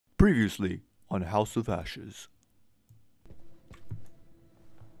Previously on House of Ashes.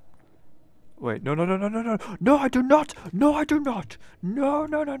 Wait, no, no, no, no, no, no. No, I do not. No, I do not. No,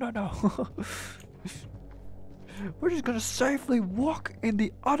 no, no, no, no. We're just gonna safely walk in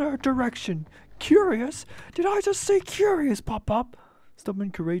the other direction. Curious? Did I just say curious pop up?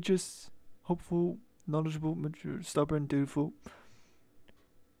 Stubborn, courageous, hopeful, knowledgeable, mature, stubborn, dutiful.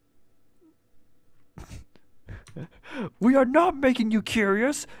 We are not making you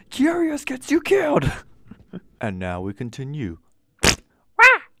curious. Curious gets you killed. And now we continue.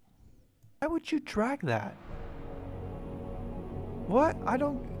 Why would you drag that? What? I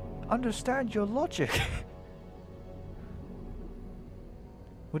don't understand your logic.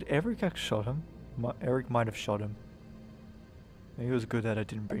 Would Eric have shot him? Eric might have shot him. Maybe it was good that I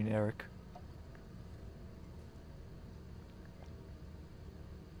didn't bring Eric.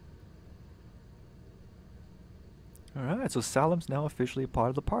 Alright, so Salem's now officially a part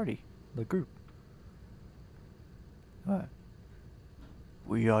of the party. The group. Alright.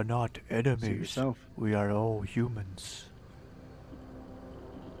 We are not enemies. We are all humans.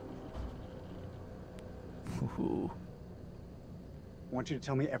 I want you to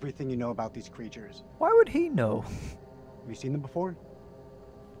tell me everything you know about these creatures. Why would he know? Have you seen them before? Do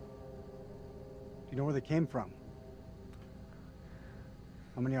you know where they came from?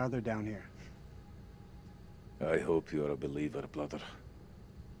 How many are there down here? I hope you're a believer, brother.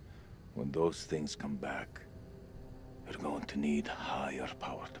 When those things come back, you're going to need higher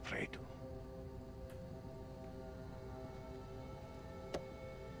power to pray to.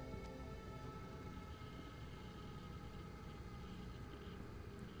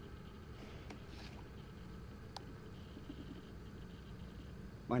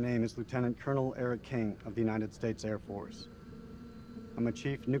 My name is Lieutenant Colonel Eric King of the United States Air Force. I'm a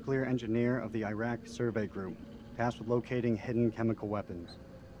chief nuclear engineer of the Iraq Survey Group, tasked with locating hidden chemical weapons.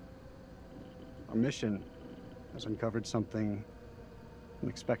 Our mission has uncovered something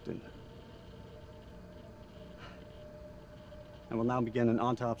unexpected. I will now begin an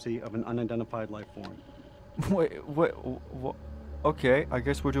autopsy of an unidentified life form. Wait, what? Okay, I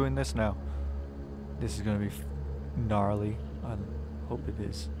guess we're doing this now. This is gonna be gnarly. I hope it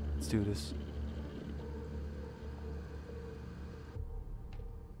is. Let's do this.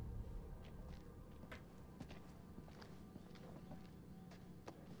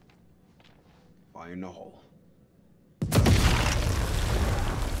 Fire in the hole.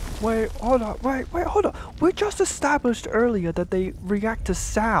 Wait, hold on. Wait, hold on. We just established earlier that they react to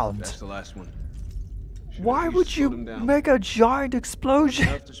sound. That's the last one. Why would you make a giant explosion?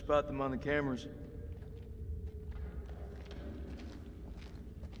 Enough to spot them on the cameras.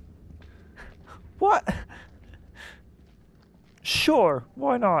 What? Sure,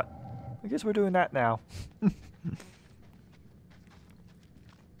 why not? I guess we're doing that now.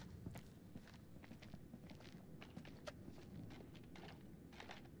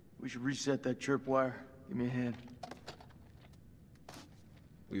 We should reset that chirp wire. Give me a hand.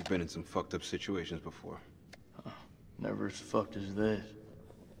 We've been in some fucked up situations before. Never as fucked as this.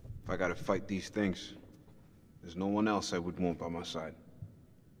 If I gotta fight these things, there's no one else I would want by my side.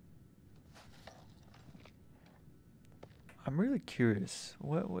 I'm really curious.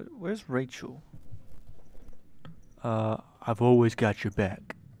 Where's Rachel? I've always got your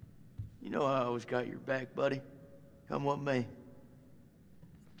back. You know I always got your back, buddy. Come with me.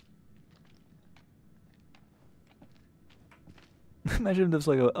 Imagine if there's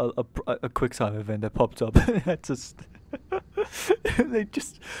like a quick time event that popped up. That just they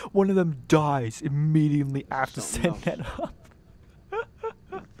just one of them dies immediately after setting that up.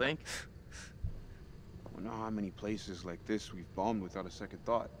 You think? I don't know how many places like this we've bombed without a second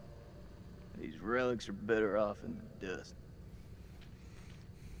thought. These relics are better off in the dust.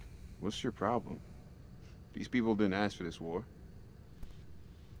 What's your problem? These people didn't ask for this war.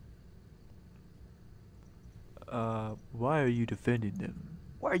 Why are you defending them?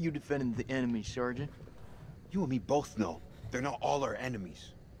 Why are you defending the enemy, Sergeant? You and me both know they're not all our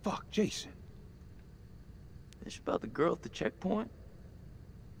enemies. Fuck, Jason. This about the girl at the checkpoint?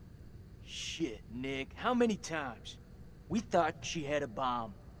 Shit, Nick. How many times? We thought she had a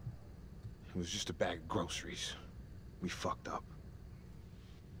bomb. It was just a bag of groceries. We fucked up.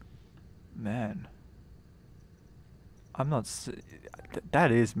 Man. I'm not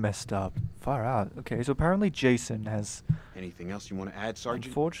that is messed up. Far out. Okay, so apparently Jason has Anything else you want to add, Sergeant?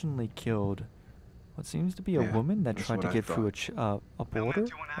 unfortunately killed what seems to be a woman that that's tried to what I get through a border,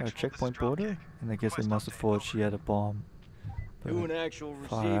 a checkpoint border, and I guess they must have thought she had a bomb. But Do an actual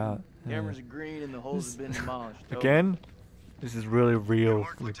far receiving. out. Cameras are green and the holes have been demolished. Again, this is really real,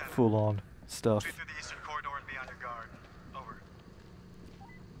 like full on stuff. Through the eastern corridor and be on your guard. Over.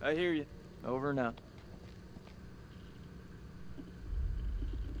 I hear you. Over and out.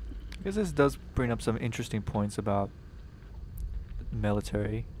 I guess this does bring up some interesting points about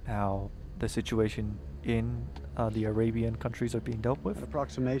military, how the situation in the Arabian countries are being dealt At with.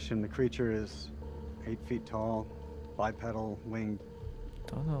 approximation, the creature is 8 feet tall, bipedal, winged.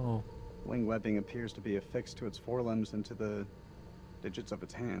 Don't know. Wing webbing appears to be affixed to its forelimbs and to the digits of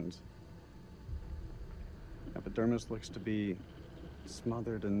its hands. Epidermis looks to be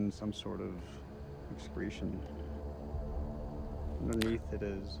smothered in some sort of excretion. Underneath it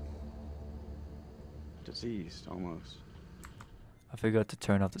is diseased, almost. I forgot to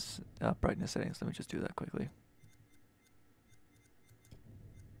turn off this brightness settings. Let me just do that quickly.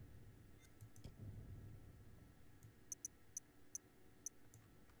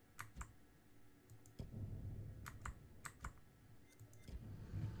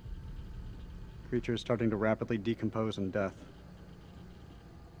 Creature is starting to rapidly decompose in death.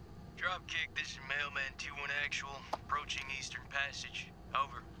 Dropkick, this is Mailman 2-1 Actual, approaching Eastern Passage.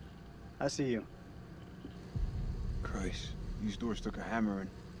 Over. I see you. Christ, these doors took a hammering.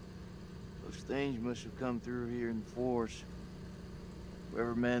 Those things must have come through here in force.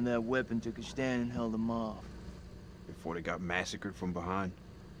 Whoever manned that weapon took a stand and held them off. Before they got massacred from behind.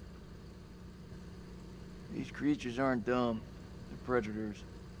 These creatures aren't dumb. They're predators.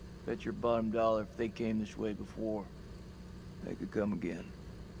 Bet your bottom dollar if they came this way before, they could come again.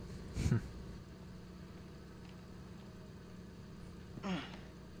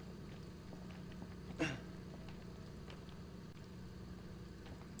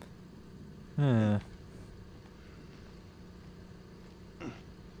 Hmm.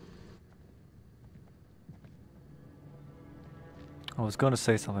 I was going to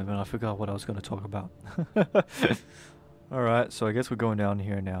say something, but I forgot what I was going to talk about. Alright, so I guess we're going down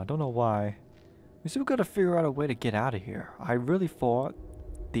here now. Don't know why. We still got to figure out a way to get out of here. I really thought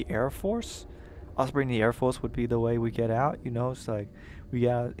the Air Force, us bringing the Air Force would be the way we get out. You know, it's like we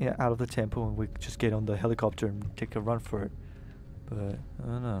get out of the temple and we just get on the helicopter and take a run for it. But I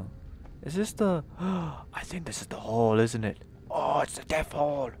don't know. Is this the... I think this is the hole, isn't it? Oh, it's the death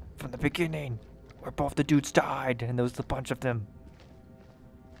hole from the beginning, where both the dudes died and there was a bunch of them.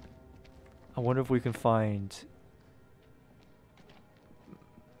 I wonder if we can find...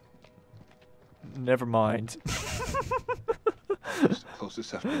 Never mind. It's the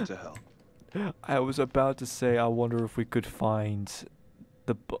closest I've been to hell. I was about to say, I wonder if we could find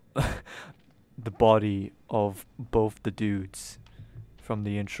the the body of both the dudes from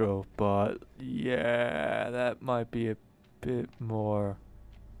the intro, but yeah, that might be a bit more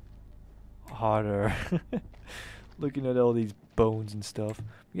harder. Looking at all these bones and stuff.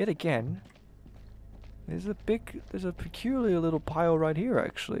 Yet again, there's a peculiar little pile right here,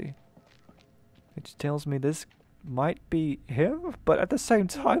 actually. Which tells me this might be him, but at the same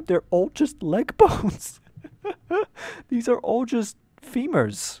time, they're all just leg bones. These are all just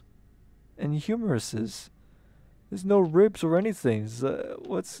femurs and humeruses. There's no ribs or anything.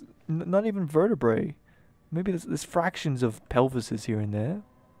 Not even vertebrae. Maybe there's fractions of pelvises here and there.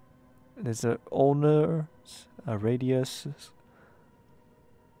 There's a ulnar, a radius.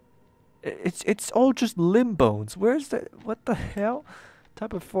 It's all just limb bones. Where's the... What the hell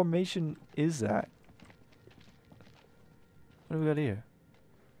type of formation is that? What do we got here?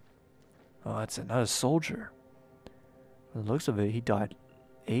 Oh, it's another soldier. From the looks of it, he died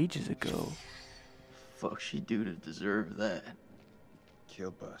ages ago. Fuck she do to deserve that?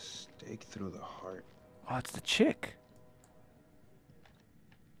 Killed by a stake through the heart. Oh, it's the chick.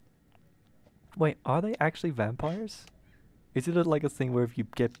 Wait, are they actually vampires? Is it like a thing where if you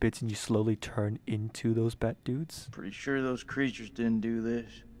get bits and you slowly turn into those bat dudes? Pretty sure those creatures didn't do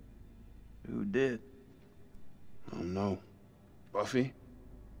this. Who did? I don't know. Buffy?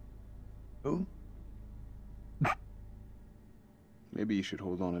 Who? Maybe you should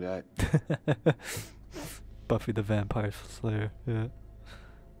hold on to that. Buffy the Vampire Slayer, yeah.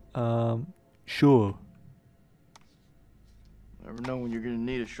 Sure. Never know when you're gonna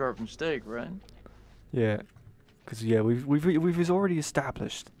need a sharpened stake, right? Yeah. Cause yeah, we've already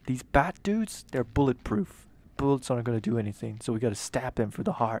established these bat dudes, they're bulletproof. Bullets aren't gonna do anything, so we gotta stab them through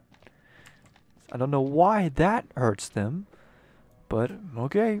the heart. I don't know why that hurts them, but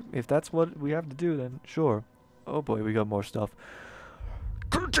okay, if that's what we have to do, then sure. Oh boy, we got more stuff.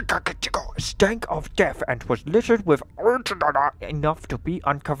 stank of death and was littered with enough to be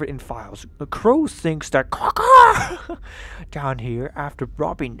uncovered in files. The crow thinks that down here after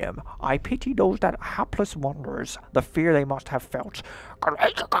robbing them. I pity those that hapless wanderers, the fear they must have felt.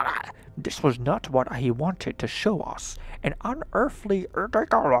 This was not what he wanted to show us. An unearthly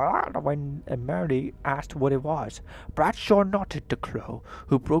when Mary asked what it was. Bradshaw nodded to Crow,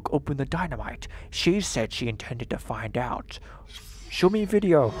 who broke open the dynamite. She said she intended to find out. Show me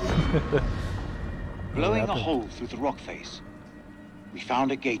video. Blowing a hole through the rock face, we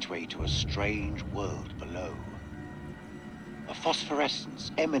found a gateway to a strange world below. A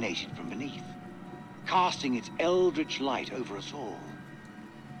phosphorescence emanated from beneath, casting its eldritch light over us all.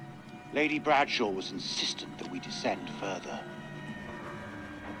 Lady Bradshaw was insistent that we descend further.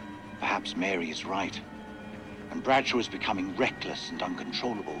 Perhaps Mary is right, and Bradshaw is becoming reckless and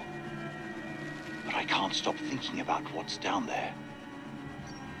uncontrollable. But I can't stop thinking about what's down there.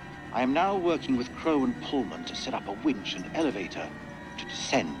 I am now working with Crow and Pullman to set up a winch and elevator to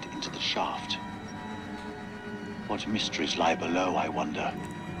descend into the shaft. What mysteries lie below, I wonder,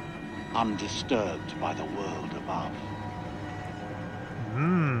 undisturbed by the world above.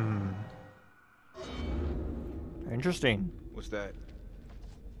 Interesting. What's that?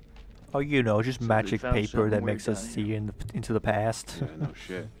 Oh, you know, just Somebody magic found paper something that weird makes us down see into the past. Yeah, no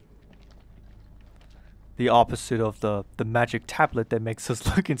shit. The opposite of the magic tablet that makes us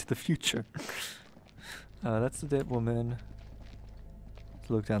look into the future. That's the dead woman. Let's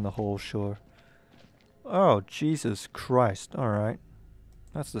look down the hole, sure. Oh, Jesus Christ. Alright.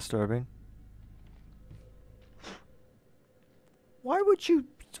 That's disturbing. Why would you...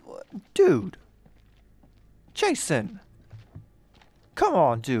 Dude. Jason. Come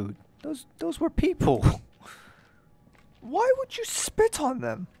on, dude. Those were people. Why would you spit on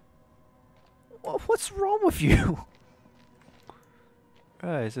them? What's wrong with you?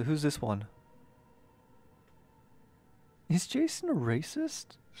 Alright, so who's this one? Is Jason a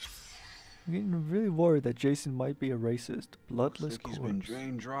racist? I'm getting really worried that Jason might be a racist. Bloodless Looks like he's been corpse.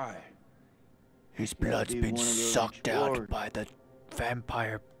 drained dry. His Yeah, blood's be been one of those sucked out explorers. by the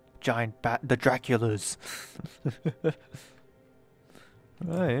vampire giant the Draculas.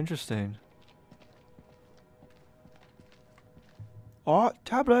 Right, interesting. Oh,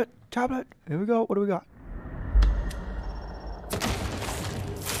 tablet! Here we go. What do we got?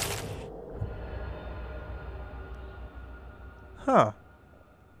 Huh.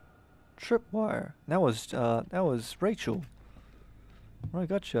 Tripwire. That was Rachel. Right,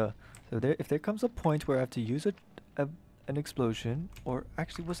 gotcha. So if there comes a point where I have to use an explosion, or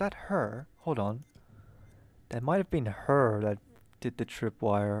actually was that her? Hold on. That might have been her that did the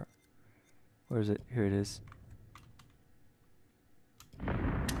tripwire. Where is it? Here it is.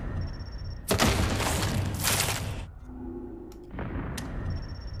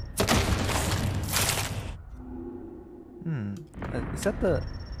 Is that the...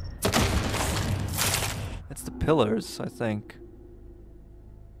 That's the pillars, I think.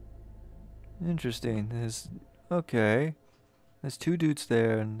 Interesting. There's... Okay. There's two dudes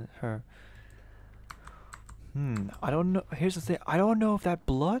there and her. I don't know. Here's the thing. I don't know if that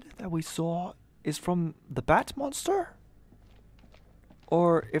blood that we saw is from the bat monster,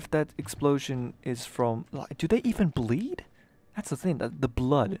 or if that explosion is from... Do they even bleed? That's the thing. The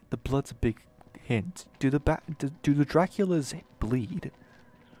blood. The blood's a big hint. Do the Draculas bleed?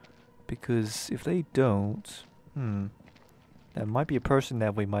 Because if they don't, that might be a person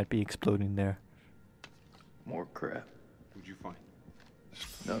that we might be exploding there. More crap. What'd you find?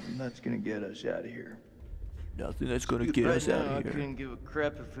 Nothing that's gonna get us out of here. Nothing that's gonna get Right us now, out I of here. couldn't give a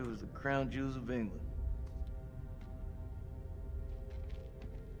crap if it was the crown jewels of England.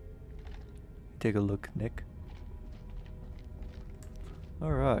 Take a look, Nick.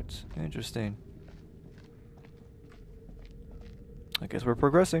 Alright, interesting. I guess we're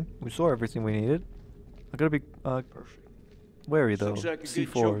progressing. We saw everything we needed. I gotta be Perfect. wary though. Looks like a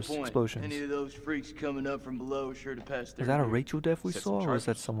good choke C4s, point. explosions. Any of those freaks coming up from below are sure to pass their Is that a gear. Rachel death we Set some saw, or is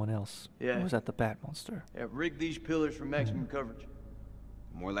that charges. someone else? Yeah. Or was that the bat monster? Yeah, rig these pillars for maximum coverage.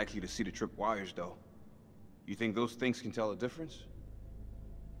 More likely to see the trip wires, though. You think those things can tell a difference?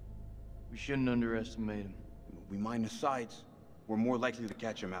 We shouldn't underestimate them. We mine the sides. We're more likely to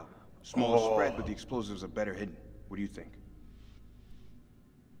catch them out. Smaller spread, but the explosives are better hidden. What do you think?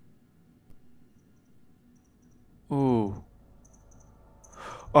 Ooh.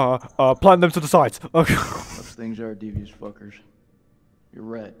 Plant them to the sides. Okay. Those things are devious fuckers. You're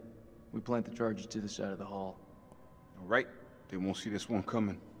right. We plant the charges to the side of the hall. All right. They won't see this one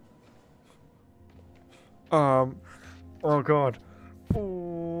coming. Oh god.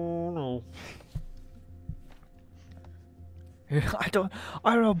 Oh no. I don't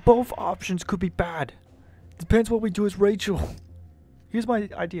know. Both options could be bad. Depends what we do as Rachel. Here's my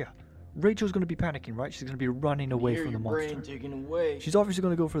idea. Rachel's gonna be panicking, right? She's gonna be running away Hear from the your brain monster. ticking away. She's obviously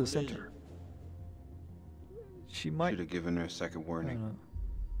gonna go for the What is center. it? She might. Should have given her a second I warning. don't know.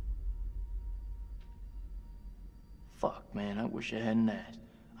 Fuck, man, I wish I hadn't asked.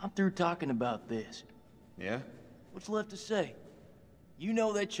 I'm through talking about this. Yeah? What's left to say? You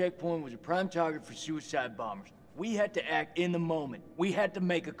know that checkpoint was a prime target for suicide bombers. We had to act in the moment. We had to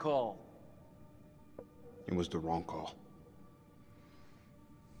make a call. It was the wrong call.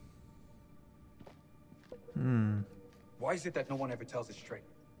 Why is it that no one ever tells it straight?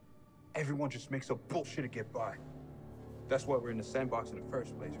 Everyone just makes up bullshit to get by. That's why we're in the sandbox in the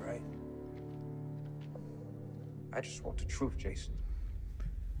first place, right? I just want the truth, Jason.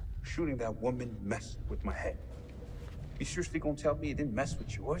 Shooting that woman messed with my head. You seriously gonna tell me it didn't mess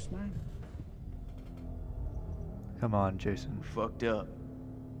with yours, man? Come on, Jason. We're fucked up.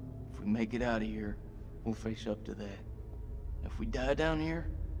 If we make it out of here, we'll face up to that. If we die down here,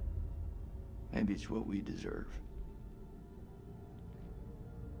 maybe it's what we deserve.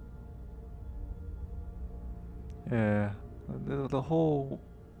 Yeah, the whole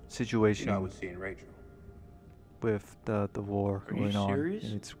situation You know I was seeing Rachel. with the war Are you going on. serious?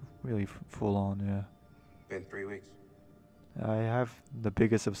 It's really full on. Yeah, Been 3 weeks. I have the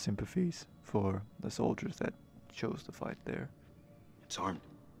biggest of sympathies for the soldiers that chose to fight there. It's armed.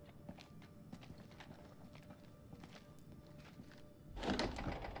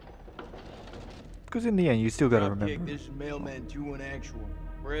 Because in the end, you still gotta Dropkick, remember. this is Mailman 2-1 actual.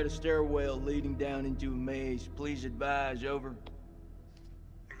 We're at a stairwell leading down into a maze. Please advise, over.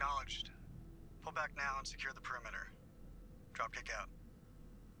 Acknowledged. Pull back now and secure the perimeter. Dropkick out.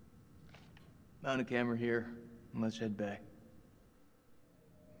 Mount a camera here, and let's head back.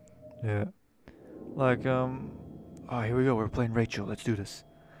 Yeah. Like, oh, here we go. We're playing Rachel. Let's do this.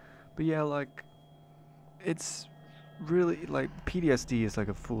 But yeah, like, it's really like PTSD is like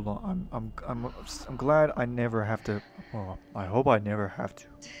a full on. I'm glad I never have to. Well, I hope I never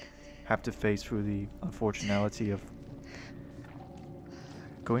have to face through the unfortunality of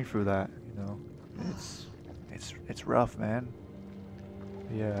going through that. You know, it's rough, man.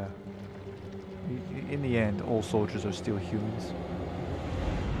 Yeah. In the end, all soldiers are still humans.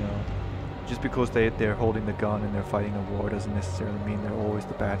 You know, just because they're holding the gun and they're fighting a war doesn't necessarily mean they're always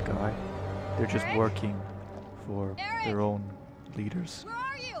the bad guy. They're just working for their own leaders. Where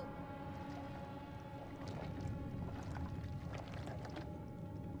are you?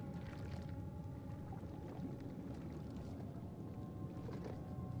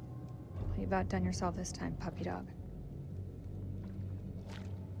 You've outdone yourself this time, puppy dog.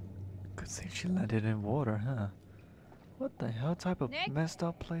 Good thing she landed in water, huh? What the hell type of Nick? messed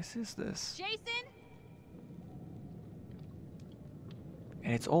up place is this? Jason?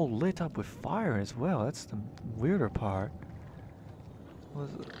 And it's all lit up with fire as well. That's the weirder part.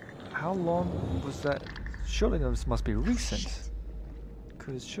 How long was that? Surely this must be recent.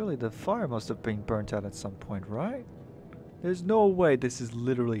 Because surely the fire must have been burnt out at some point, right? There's no way this is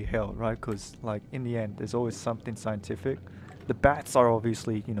literally hell, right? Because, like, in the end, there's always something scientific. The bats are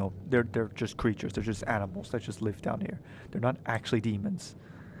obviously, you know, they're just creatures. They're just animals that just live down here. They're not actually demons.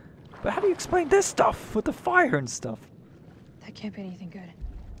 But how do you explain this stuff with the fire and stuff? That can't be anything good.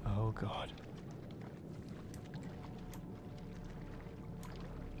 Oh, God.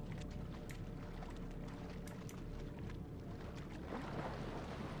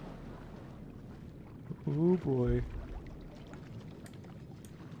 Oh, boy.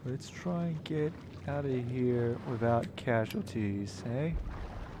 Let's try and get out of here without casualties, eh?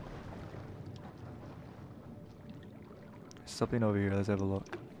 Something over here, let's have a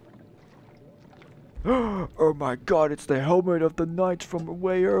look. Oh my god, it's the helmet of the knights from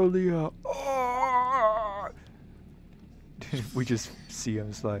way earlier. Oh! We just see him,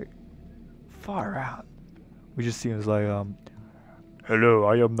 it's like, far out. We just see him, it's like, hello,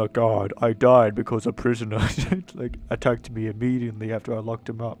 I am the god. I died because a prisoner like attacked me immediately after I locked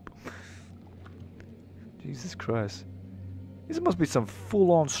him up. Jesus Christ. These must be some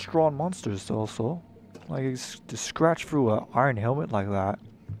full-on strong monsters also. Like, to scratch through an iron helmet like that.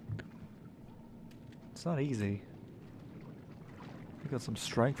 It's not easy. You got some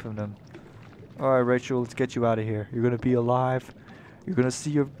strength from them. Alright, Rachel, let's get you out of here. You're gonna be alive. You're gonna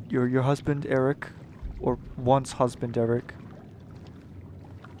see your husband, Eric. Or once husband, Eric.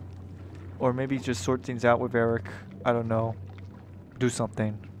 Or maybe just sort things out with Eric. I don't know. Do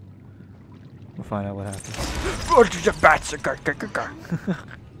something. We'll find out what happens.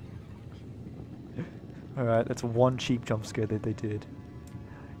 Alright, that's one cheap jump scare that they did.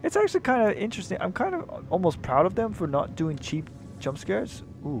 It's actually kind of interesting. I'm kind of almost proud of them for not doing cheap jump scares.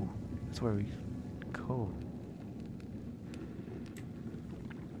 Ooh, that's where we go.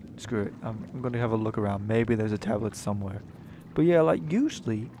 Screw it. I'm gonna have a look around. Maybe there's a tablet somewhere. But yeah, like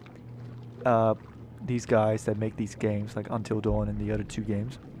usually, these guys that make these games, like Until Dawn and the other two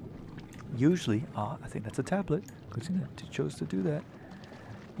games, usually, I think that's a tablet. Because you chose to do that.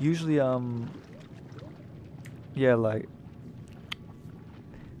 Usually, yeah, like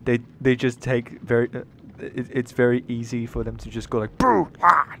they just take very. It's very easy for them to just go like boo,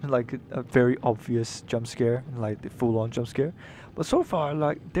 like a very obvious jump scare, like the full-on jump scare. But so far,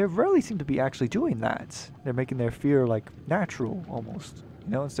 like they rarely seem to be actually doing that. They're making their fear like natural almost,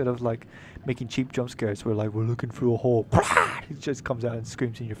 you know, instead of like making cheap jump scares where like we're looking through a hole, it just comes out and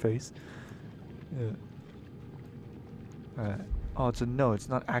screams in your face. Yeah. Alright. Oh, it's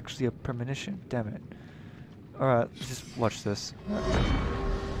not actually a premonition. Damn it. Alright, just watch this.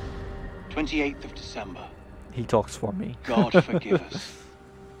 28th of December. He talks for me. God forgive us.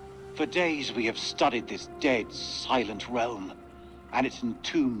 For days we have studied this dead, silent realm and its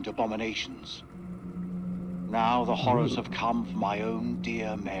entombed abominations. Now the horrors have come for my own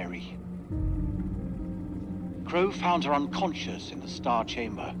dear Mary. Crow found her unconscious in the Star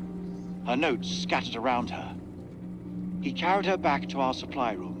Chamber, her notes scattered around her. He carried her back to our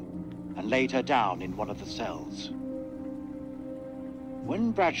supply room and laid her down in one of the cells.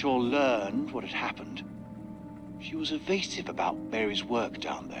 When Bradshaw learned what had happened, she was evasive about Mary's work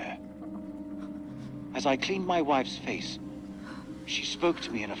down there. As I cleaned my wife's face, she spoke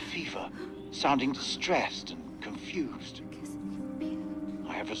to me in a fever, sounding distressed and confused.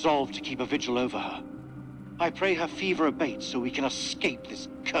 I have resolved to keep a vigil over her. I pray her fever abates so we can escape this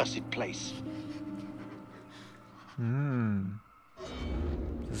cursed place. So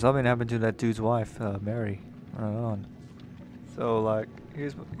something happened to that dude's wife, Mary. Right on. So like,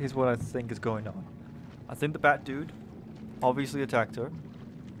 here's what I think is going on. I think the bat dude obviously attacked her.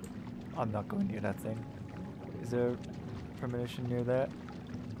 I'm not going near that thing. Is there premonition near that?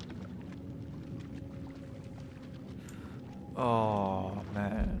 Oh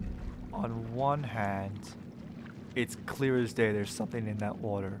man. On one hand, it's clear as day there's something in that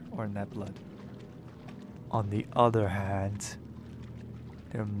water or in that blood. On the other hand,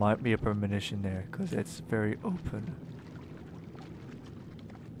 there might be a premonition there because it's very open.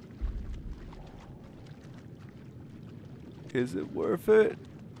 Is it worth it?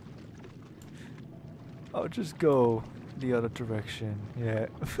 I'll just go the other direction. Yeah.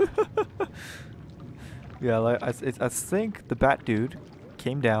 Yeah, like I think the bat dude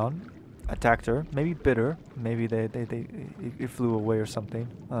came down, attacked her, maybe bit her, maybe it flew away or something.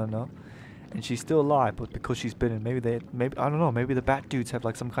 I don't know. And she's still alive, but because she's bitten, maybe I don't know, maybe the bat dudes have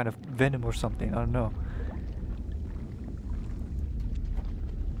like some kind of venom or something. I don't know.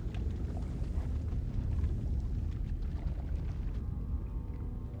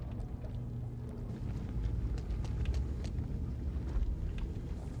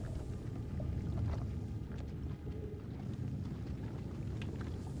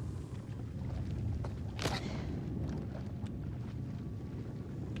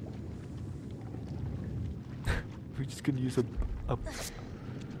 We're just gonna use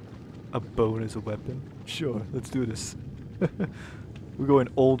a bone as a weapon. Sure, let's do this. We're going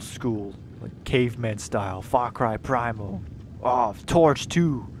old school, like caveman style, Far Cry Primal. Oh, Torch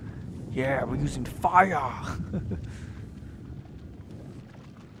 2. Yeah, we're using fire.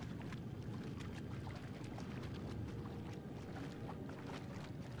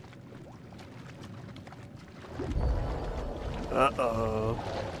 Uh-oh.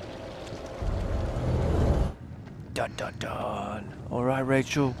 Dun dun dun. Alright,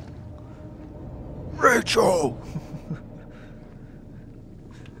 Rachel. Rachel!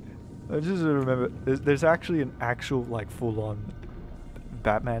 I just remember, there's actually an actual, like, full-on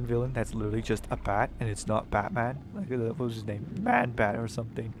Batman villain that's literally just a bat, and it's not Batman. Like, what was his name? Man-Bat or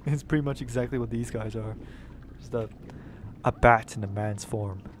something. It's pretty much exactly what these guys are. Just a bat in a man's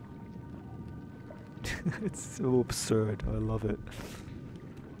form. It's so absurd. I love it.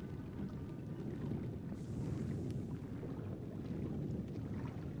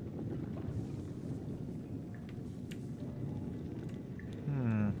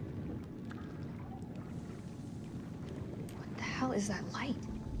 What the hell is that light?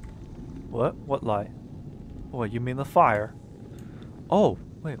 What? What light? What, you mean the fire? Oh,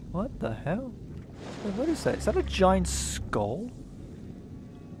 wait, what the hell? Wait, what is that? Is that a giant skull?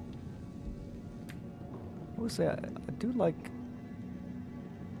 What was that? I do like...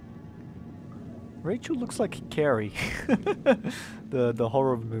 Rachel looks like Carrie. the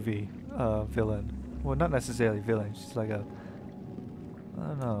horror movie villain. Well, not necessarily villain, she's like a... I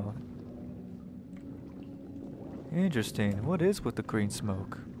don't know. Interesting. What is with the green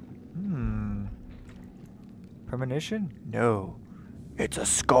smoke? Premonition? No. It's a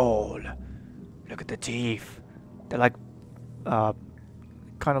skull. Look at the teeth. They're like,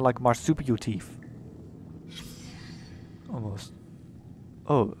 kind of like marsupial teeth. Almost.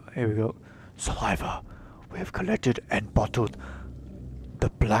 Oh, here we go. Saliva. We have collected and bottled the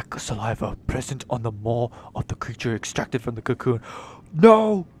black saliva present on the maw of the creature extracted from the cocoon.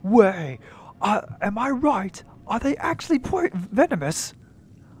 No way! Am I right? Are they actually venomous?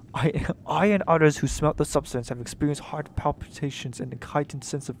 I and others who smelt the substance have experienced heart palpitations and a heightened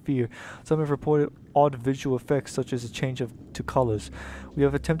sense of fear. Some have reported odd visual effects such as a change to colors. We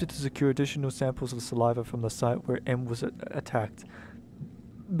have attempted to secure additional samples of saliva from the site where M was attacked.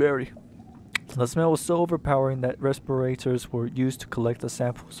 Mary. The smell was so overpowering that respirators were used to collect the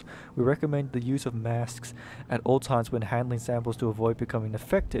samples. We recommend the use of masks at all times when handling samples to avoid becoming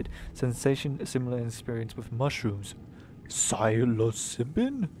affected. Sensation similar experience with mushrooms.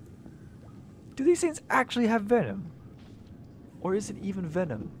 Psilocybin? Do these things actually have venom? Or is it even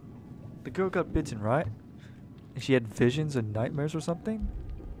venom? The girl got bitten, right? And she had visions and nightmares or something?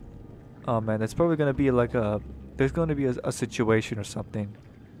 Oh man, that's probably gonna be like there's gonna be a situation or something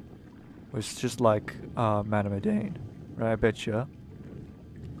where it's just like Madame Dane, right? I betcha.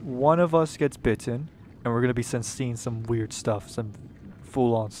 One of us gets bitten and we're gonna be seeing some weird stuff, some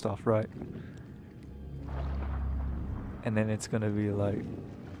full-on stuff, right? And then it's gonna be like,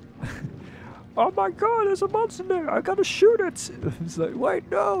 oh my god, there's a monster there, I gotta shoot it! It's like, wait,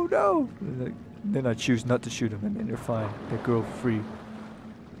 no, no! And then I choose not to shoot him and then they're fine. They grow free.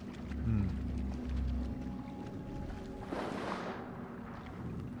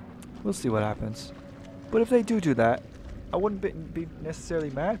 We'll see what happens. But if they do that, I wouldn't be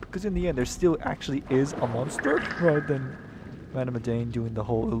necessarily mad, because in the end there still actually is a monster, rather than Madame Dane doing the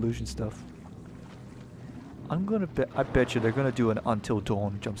whole illusion stuff. I bet you they're gonna do an Until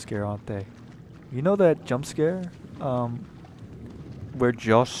Dawn jump scare, aren't they? You know that jump scare? Where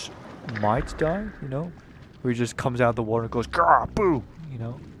Josh might die, you know? Where he just comes out of the water and goes, "Grah, boo!" You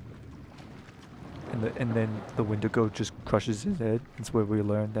know? And then the Wendigo just crushes his head. That's where we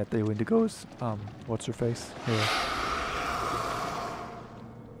learn that the Wendigo is, what's her face? Yeah.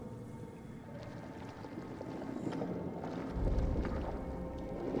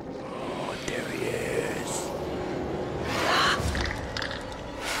 Oh, there he is.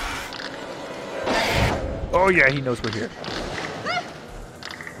 Oh yeah, he knows we're here.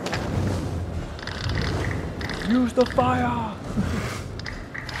 Use the fire!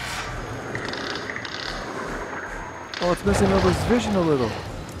 Oh, it's messing up his vision a little.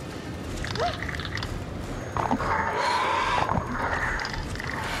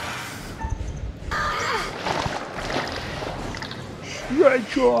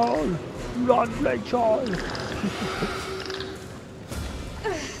 Rachel! Run, Rachel!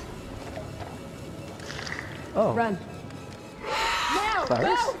 Oh. Run. Now,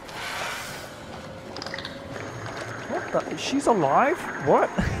 Clarice? go! What the? She's alive? What?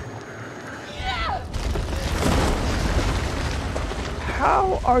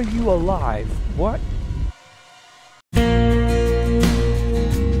 How are you alive? What?